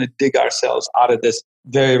are we going to dig ourselves out of this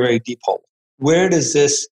very, very deep hole. Where does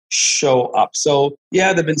this show up? So yeah,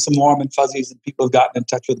 there have been some warm and fuzzies and people have gotten in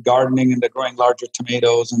touch with gardening and they're growing larger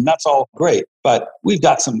tomatoes and that's all great. But we've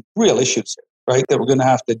got some real issues here, right, that we're going to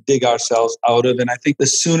have to dig ourselves out of. And I think the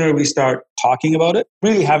sooner we start talking about it,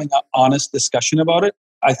 really having an honest discussion about it,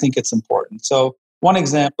 I think it's important. So One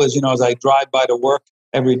example is, as I drive by to work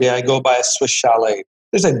every day, I go by a Swiss Chalet.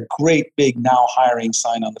 There's a great big now hiring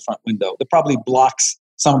sign on the front window that probably blocks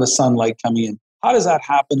some of the sunlight coming in. How does that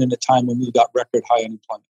happen in a time when we've got record high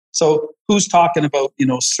unemployment? So who's talking about,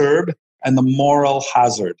 CERB and the moral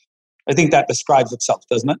hazard? I think that describes itself,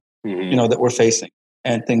 doesn't it? Mm-hmm. That we're facing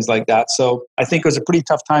and things like that. So I think it was a pretty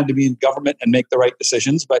tough time to be in government and make the right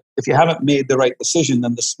decisions. But if you haven't made the right decision,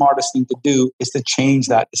 then the smartest thing to do is to change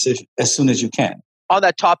that decision as soon as you can. On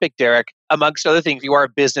that topic, Derek, amongst other things, you are a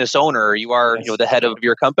business owner. You are the head of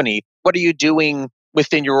your company. What are you doing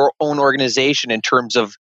within your own organization in terms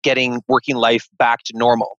of getting working life back to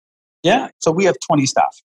normal? Yeah. So we have 20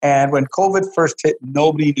 staff. And when COVID first hit,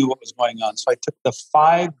 nobody knew what was going on. So I took the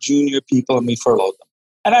 5 junior people and we furloughed them.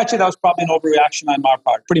 And actually, that was probably an overreaction on my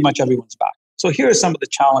part. Pretty much everyone's back. So here are some of the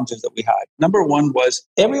challenges that we had. Number one was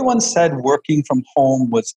everyone said working from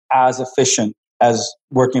home was as efficient as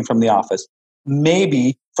working from the office,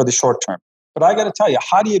 maybe for the short term. But I got to tell you,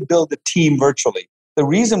 how do you build a team virtually? The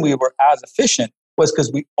reason we were as efficient was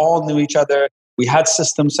because we all knew each other. We had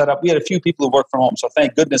systems set up. We had a few people who worked from home. So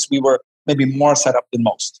thank goodness we were maybe more set up than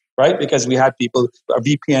most, right? Because we had people, our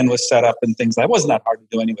VPN was set up and things like that. It wasn't that hard to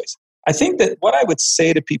do anyways. I think that what I would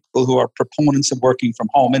say to people who are proponents of working from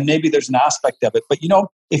home, and maybe there's an aspect of it, but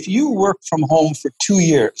if you work from home for 2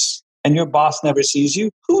 years and your boss never sees you,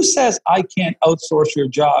 who says I can't outsource your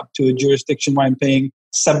job to a jurisdiction where I'm paying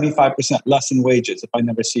 75% less in wages if I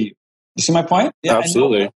never see you? You see my point? Yeah,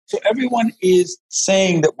 absolutely. So everyone is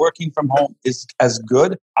saying that working from home is as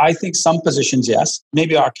good. I think some positions, yes,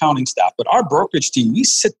 maybe our accounting staff, but our brokerage team, we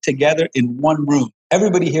sit together in one room.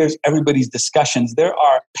 Everybody hears everybody's discussions. There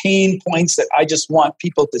are pain points that I just want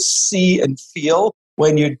people to see and feel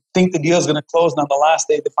when you think the deal is going to close, and on the last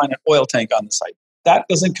day they find an oil tank on the site. That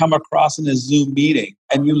doesn't come across in a Zoom meeting.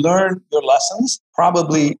 And you learn your lessons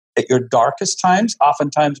probably at your darkest times,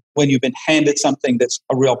 oftentimes when you've been handed something that's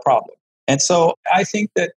a real problem. And so I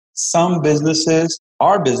think that some businesses,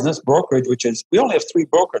 our business, brokerage, which is, we only have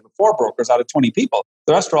 4 brokers out of 20 people.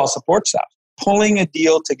 The rest are all support staff. Pulling a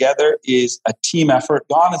deal together is a team effort.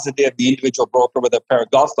 Gone is the day of the individual broker with a pair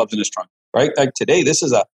of golf clubs in his trunk, right? Like today, this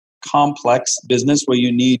is a complex business where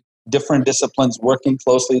you need different disciplines working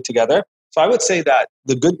closely together. So I would say that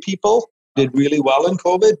the good people did really well in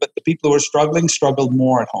COVID, but the people who were struggling struggled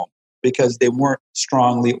more at home because they weren't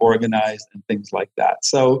strongly organized and things like that.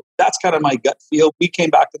 So that's kind of my gut feel. We came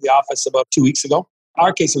back to the office about 2 weeks ago. In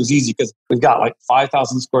our case, it was easy because we've got like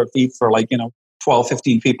 5,000 square feet for 12,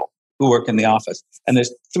 15 people who work in the office. And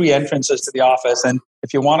there's 3 entrances to the office. And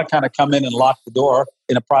if you want to kind of come in and lock the door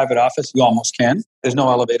in a private office, you almost can. There's no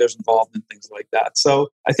elevators involved and things like that. So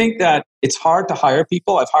I think that it's hard to hire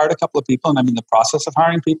people. I've hired a couple of people and I'm in the process of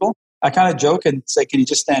hiring people. I kind of joke and say, can you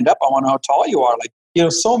just stand up? I want to know how tall you are.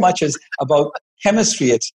 So much is about chemistry.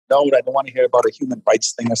 It's, no, I don't want to hear about a human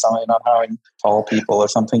rights thing or something, not hiring tall people or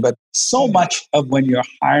something. But so much of when you're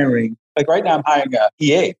hiring, like right now I'm hiring a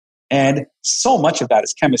EA, and so much of that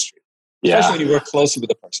is chemistry. Especially when you work closely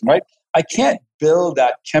with a person, right? I can't build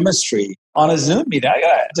that chemistry on a Zoom meeting. I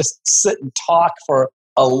got to just sit and talk for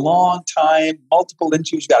a long time, multiple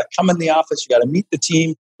interviews. You got to come in the office. You got to meet the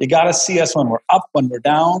team. You got to see us when we're up, when we're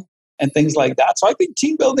down, and things like that. So I think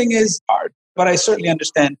team building is hard, but I certainly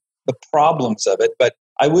understand the problems of it. But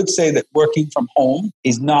I would say that working from home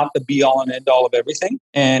is not the be-all and end-all of everything.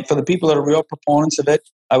 And for the people that are real proponents of it,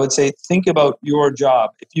 I would say think about your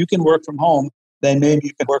job. If you can work from home, then maybe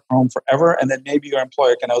you can work from home forever, and then maybe your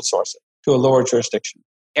employer can outsource it to a lower jurisdiction.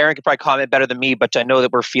 Aaron could probably comment better than me, but I know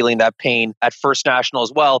that we're feeling that pain at First National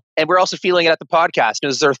as well. And we're also feeling it at the podcast.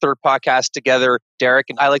 This is our 3rd podcast together, Derek,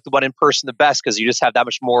 and I like the one in person the best because you just have that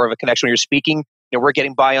much more of a connection when you're speaking. We're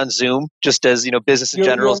getting by on Zoom, just as business in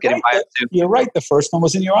general is getting by on Zoom. You're right. The first one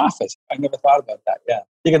was in your office. I never thought about that. Yeah.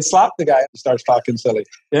 You can slap the guy who starts talking silly.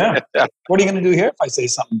 Yeah. What are you going to do here if I say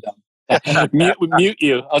something dumb? mute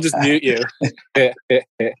you. I'll just mute you.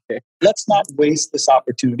 Let's not waste this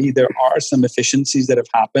opportunity. There are some efficiencies that have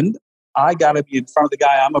happened. I got to be in front of the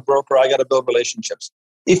guy. I'm a broker. I got to build relationships.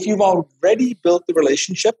 If you've already built the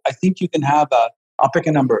relationship, I think you can have I'll pick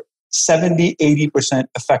a number, 70, 80%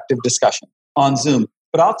 effective discussion on Zoom.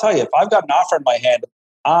 But I'll tell you, if I've got an offer in my hand,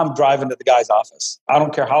 I'm driving to the guy's office. I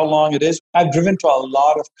don't care how long it is. I've driven to a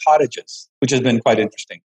lot of cottages, which has been quite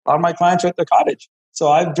interesting. A lot of my clients are at their cottage. So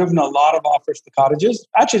I've driven a lot of offers to cottages.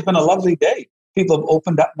 Actually, it's been a lovely day. People have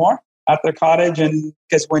opened up more at their cottage. And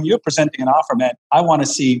because when you're presenting an offer, man, I want to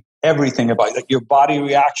see everything about it, like your body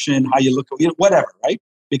reaction, how you look, whatever, right?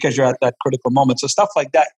 Because you're at that critical moment. So stuff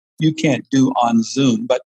like that you can't do on Zoom.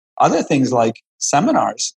 But other things like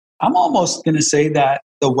seminars, I'm almost going to say that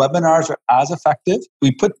the webinars are as effective.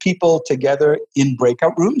 We put people together in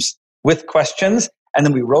breakout rooms with questions, and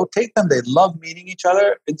then we rotate them. They love meeting each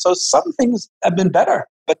other. And so some things have been better,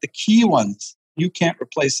 but the key ones, you can't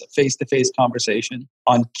replace a face-to-face conversation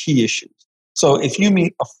on key issues. So if you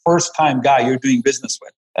meet a first-time guy you're doing business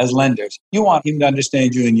with as lenders, you want him to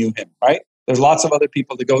understand you and you him, right? There's lots of other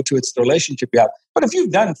people to go to. It's the relationship you have. But if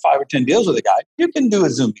you've done 5 or 10 deals with a guy, you can do a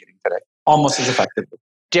Zoom meeting today almost as effectively.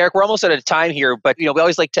 Derek, we're almost out of time here, but we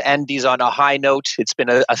always like to end these on a high note. It's been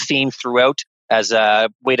a theme throughout as a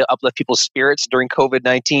way to uplift people's spirits during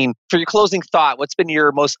COVID-19. For your closing thought, what's been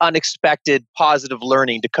your most unexpected positive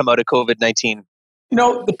learning to come out of COVID-19?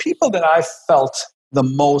 The people that I've felt the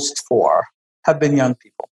most for have been young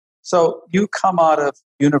people. So you come out of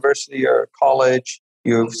university or college,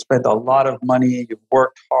 you've spent a lot of money, you've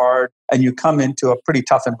worked hard, and you come into a pretty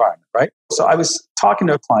tough environment, right? So I was talking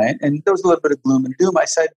to a client, and there was a little bit of gloom and doom. I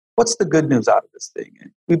said, what's the good news out of this thing?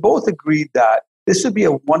 And we both agreed that this would be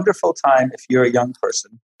a wonderful time if you're a young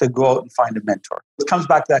person to go out and find a mentor. It comes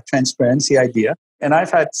back to that transparency idea. And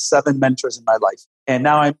I've had 7 mentors in my life, and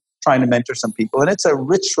now I'm trying to mentor some people, and it's a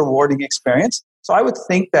rich, rewarding experience. So I would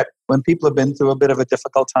think that when people have been through a bit of a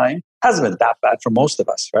difficult time, hasn't been that bad for most of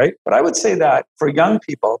us, right? But I would say that for young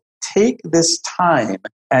people, take this time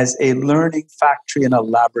as a learning factory and a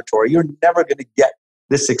laboratory. You're never going to get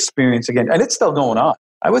this experience again. And it's still going on.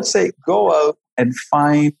 I would say go out and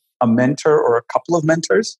find a mentor or a couple of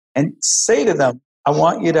mentors and say to them, I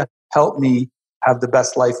want you to help me have the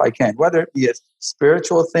best life I can, whether it be a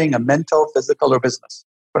spiritual thing, a mental, physical, or business.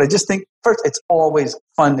 But I just think, first, it's always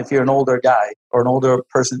fun if you're an older guy or an older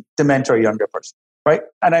person to mentor a younger person, right?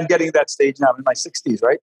 And I'm getting to that stage now in my 60s,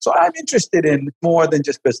 right? So I'm interested in more than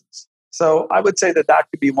just business. So I would say that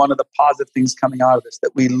could be one of the positive things coming out of this,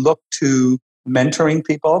 that we look to mentoring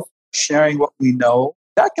people, sharing what we know.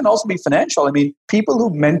 That can also be financial. I mean, people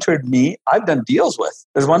who mentored me, I've done deals with.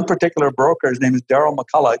 There's one particular broker, his name is Daryl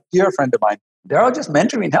McCullough, a dear friend of mine. Daryl just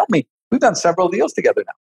mentored me and helped me. We've done several deals together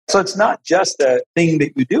now. So it's not just a thing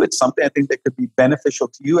that you do. It's something I think that could be beneficial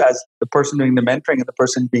to you as the person doing the mentoring and the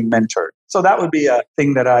person being mentored. So that would be a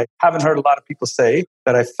thing that I haven't heard a lot of people say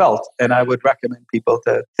that I felt, and I would recommend people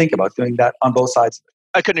to think about doing that on both sides of it.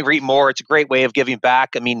 I couldn't agree more. It's a great way of giving back.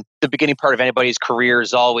 I mean, the beginning part of anybody's career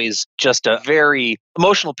is always just a very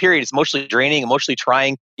emotional period. It's emotionally draining, emotionally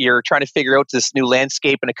trying. You're trying to figure out this new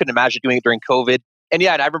landscape, and I couldn't imagine doing it during COVID. And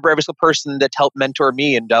yeah, and I remember every single person that helped mentor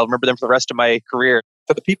me, and I'll remember them for the rest of my career.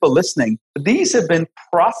 For the people listening, these have been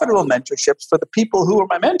profitable mentorships for the people who were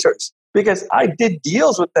my mentors, because I did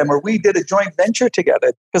deals with them or we did a joint venture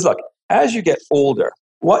together. Because look, as you get older,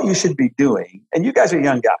 what you should be doing, and you guys are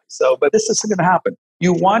young guys, but this isn't going to happen.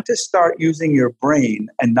 You want to start using your brain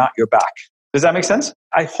and not your back. Does that make sense?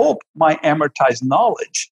 I hope my amortized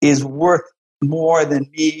knowledge is worth more than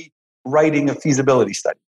me writing a feasibility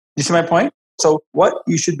study. You see my point? So what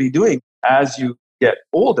you should be doing as you get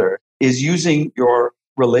older is using your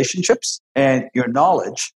relationships and your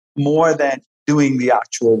knowledge more than doing the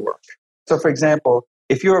actual work. So for example,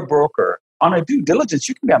 if you're a broker, on a due diligence,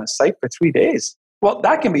 you can be on a site for 3 days. Well,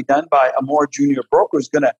 that can be done by a more junior broker who's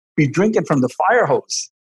going to be drinking from the fire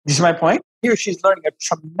hose. You see my point? He or she's learning a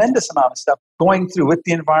tremendous amount of stuff, going through with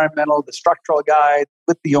the environmental, the structural guide,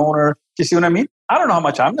 with the owner. Do you see what I mean? I don't know how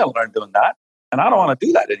much I'm going to learn doing that. And I don't want to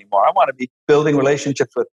do that anymore. I want to be building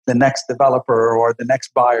relationships with the next developer or the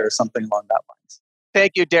next buyer or something along that lines.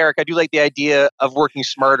 Thank you, Derek. I do like the idea of working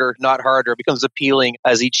smarter, not harder. It becomes appealing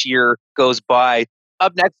as each year goes by.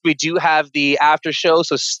 Up next, we do have the after show,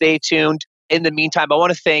 so stay tuned. In the meantime, I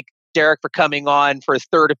want to thank Derek for coming on for a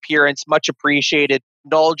third appearance. Much appreciated.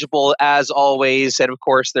 Knowledgeable as always. And of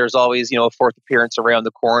course, there's always, a fourth appearance around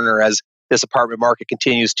the corner as this apartment market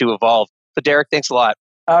continues to evolve. So Derek, thanks a lot.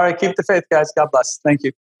 All right. Keep the faith, guys. God bless. Thank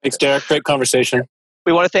you. Thanks, Derek. Great conversation.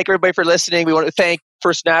 We want to thank everybody for listening. We want to thank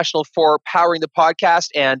First National for powering the podcast.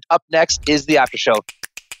 And up next is the after show.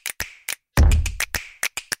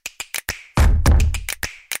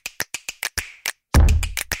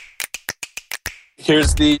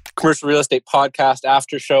 Here's the Commercial Real Estate Podcast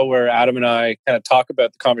after show where Adam and I kind of talk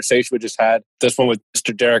about the conversation we just had. This one with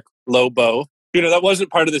Mr. Derek Lobo. That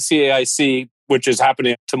wasn't part of the CAIC, which is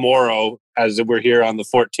happening tomorrow as we're here on the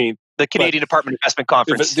 14th. The Canadian Apartment Investment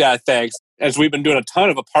Conference. Yeah, thanks. As we've been doing a ton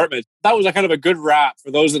of apartments, that was a kind of a good wrap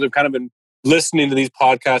for those that have kind of been listening to these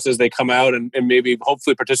podcasts as they come out and maybe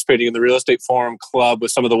hopefully participating in the Real Estate Forum Club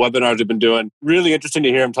with some of the webinars we've been doing. Really interesting to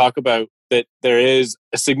hear him talk about that there is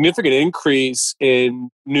a significant increase in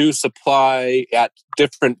new supply at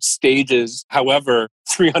different stages. However,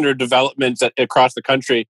 300 developments across the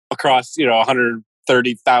country, across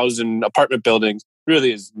 130,000 apartment buildings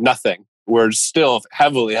really is nothing. we're still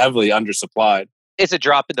heavily, heavily undersupplied. It's a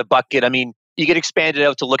drop in the bucket. I mean, you get expanded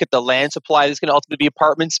out to look at the land supply that's going to ultimately be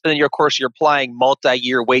apartments, but then of course you're applying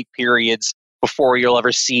multi-year wait periods before you'll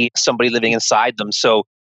ever see somebody living inside them. So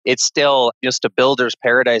it's still just a builder's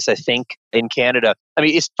paradise, I think, in Canada. I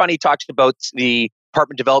mean, it's funny talking about the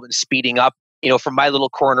apartment development speeding up, from my little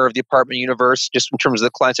corner of the apartment universe, just in terms of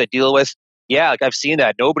the clients I deal with. Yeah, I've seen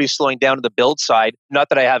that. Nobody's slowing down on the build side. Not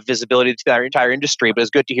that I have visibility to that entire industry, but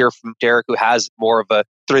it's good to hear from Derek, who has more of a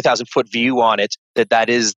 30,000-foot view on it, that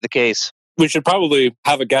is the case. We should probably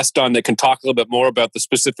have a guest on that can talk a little bit more about the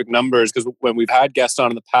specific numbers, because when we've had guests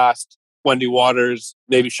on in the past, Wendy Waters,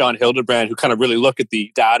 maybe Sean Hildebrand, who kind of really look at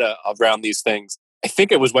the data around these things. I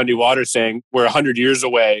think it was Wendy Waters saying we're 100 years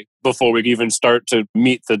away before we even start to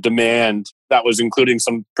meet the demand. That was including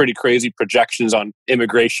some pretty crazy projections on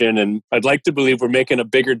immigration. And I'd like to believe we're making a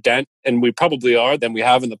bigger dent, and we probably are, than we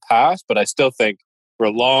have in the past. But I still think we're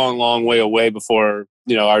a long, long way away before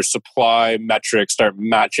our supply metrics start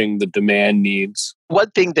matching the demand needs.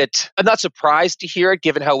 One thing that I'm not surprised to hear,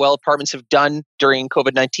 given how well apartments have done during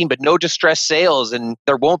COVID-19, but no distressed sales. And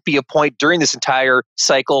there won't be a point during this entire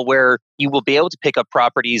cycle where you will be able to pick up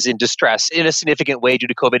properties in distress in a significant way due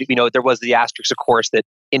to COVID. There was the asterisk, of course, that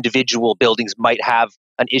individual buildings might have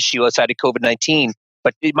an issue outside of COVID-19.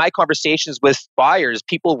 But in my conversations with buyers,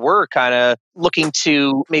 people were kind of looking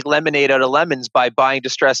to make lemonade out of lemons by buying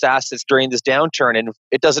distressed assets during this downturn. And if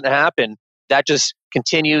it doesn't happen, that just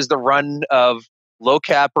continues the run of low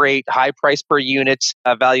cap rate, high price per unit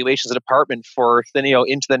valuations of apartment for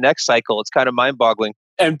into the next cycle. It's kind of mind-boggling.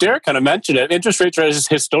 And Derek kind of mentioned it. Interest rates are at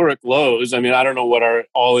historic lows. I mean, I don't know what our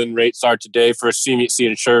all-in rates are today for a CMHC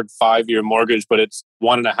insured 5-year mortgage, but it's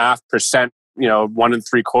 1.5%,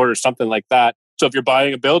 1.75%, something like that. So if you're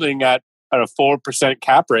buying a building at a 4%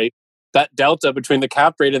 cap rate, that delta between the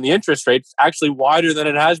cap rate and the interest rate is actually wider than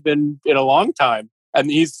it has been in a long time. And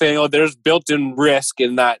he's saying, there's built-in risk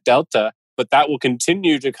in that delta, but that will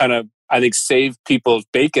continue to kind of, I think, save people's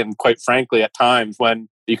bacon, quite frankly, at times when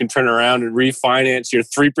you can turn around and refinance your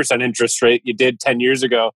 3% interest rate you did 10 years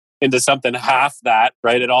ago into something half that,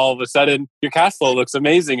 right? And all of a sudden, your cash flow looks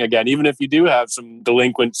amazing again, even if you do have some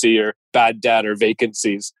delinquency or bad debt or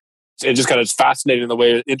vacancies. It just kind of is fascinating the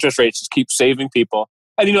way interest rates just keep saving people.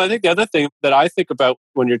 And, I think the other thing that I think about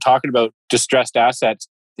when you're talking about distressed assets,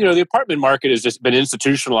 the apartment market has just been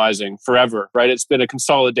institutionalizing forever, right? It's been a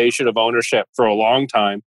consolidation of ownership for a long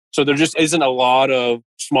time. So there just isn't a lot of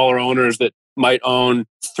smaller owners that might own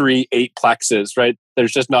 3 8-plexes, right?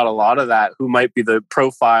 There's just not a lot of that who might be the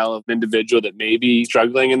profile of an individual that may be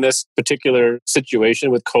struggling in this particular situation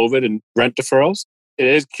with COVID and rent deferrals. It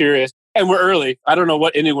is curious. And we're early. I don't know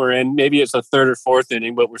what inning we're in. Maybe it's the 3rd or 4th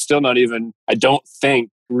inning, but we're still not even, I don't think,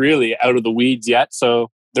 really out of the weeds yet. So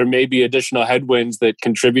there may be additional headwinds that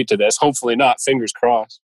contribute to this. Hopefully not. Fingers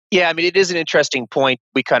crossed. Yeah, I mean, it is an interesting point.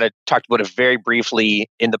 We kind of talked about it very briefly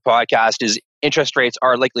in the podcast, is interest rates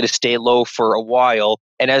are likely to stay low for a while.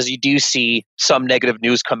 And as you do see some negative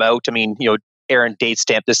news come out, I mean, Aaron date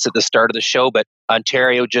stamped this at the start of the show, but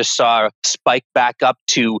Ontario just saw a spike back up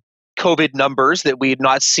to COVID numbers that we had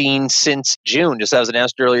not seen since June, just as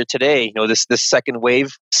announced earlier today. This second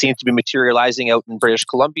wave seems to be materializing out in British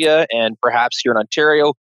Columbia and perhaps here in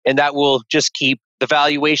Ontario, and that will just keep the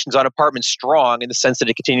valuations on apartments strong in the sense that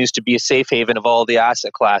it continues to be a safe haven of all the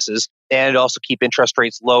asset classes, and also keep interest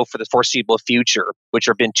rates low for the foreseeable future, which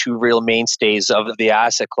have been 2 real mainstays of the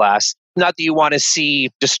asset class. Not that you want to see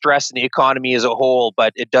distress in the economy as a whole,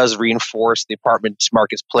 but it does reinforce the apartment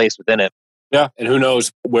market's place within it. Yeah, and who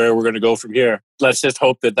knows where we're going to go from here. Let's just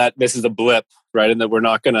hope that this is a blip, right? And that we're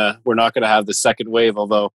not gonna have the second wave,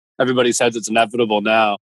 although everybody says it's inevitable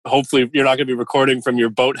now. Hopefully you're not going to be recording from your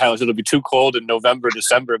boathouse. It'll be too cold in November,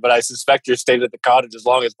 December, but I suspect you're staying at the cottage as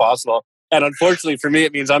long as possible. And unfortunately for me,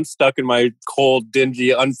 it means I'm stuck in my cold, dingy,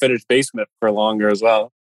 unfinished basement for longer as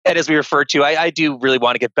well. And as we referred to, I do really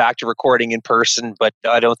want to get back to recording in person, but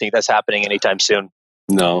I don't think that's happening anytime soon.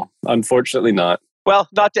 No, unfortunately not. Well,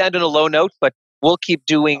 not to end on a low note, but we'll keep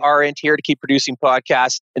doing our end here to keep producing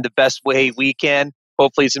podcasts in the best way we can.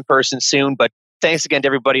 Hopefully it's in person soon, but thanks again to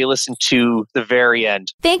everybody who listened to the very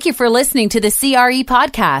end. Thank you for listening to the CRE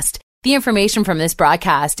podcast. The information from this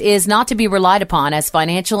broadcast is not to be relied upon as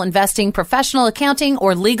financial investing, professional accounting,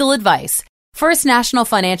 or legal advice. First National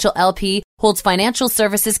Financial LP holds Financial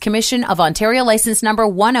Services Commission of Ontario license number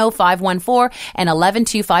 10514 and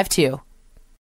 11252.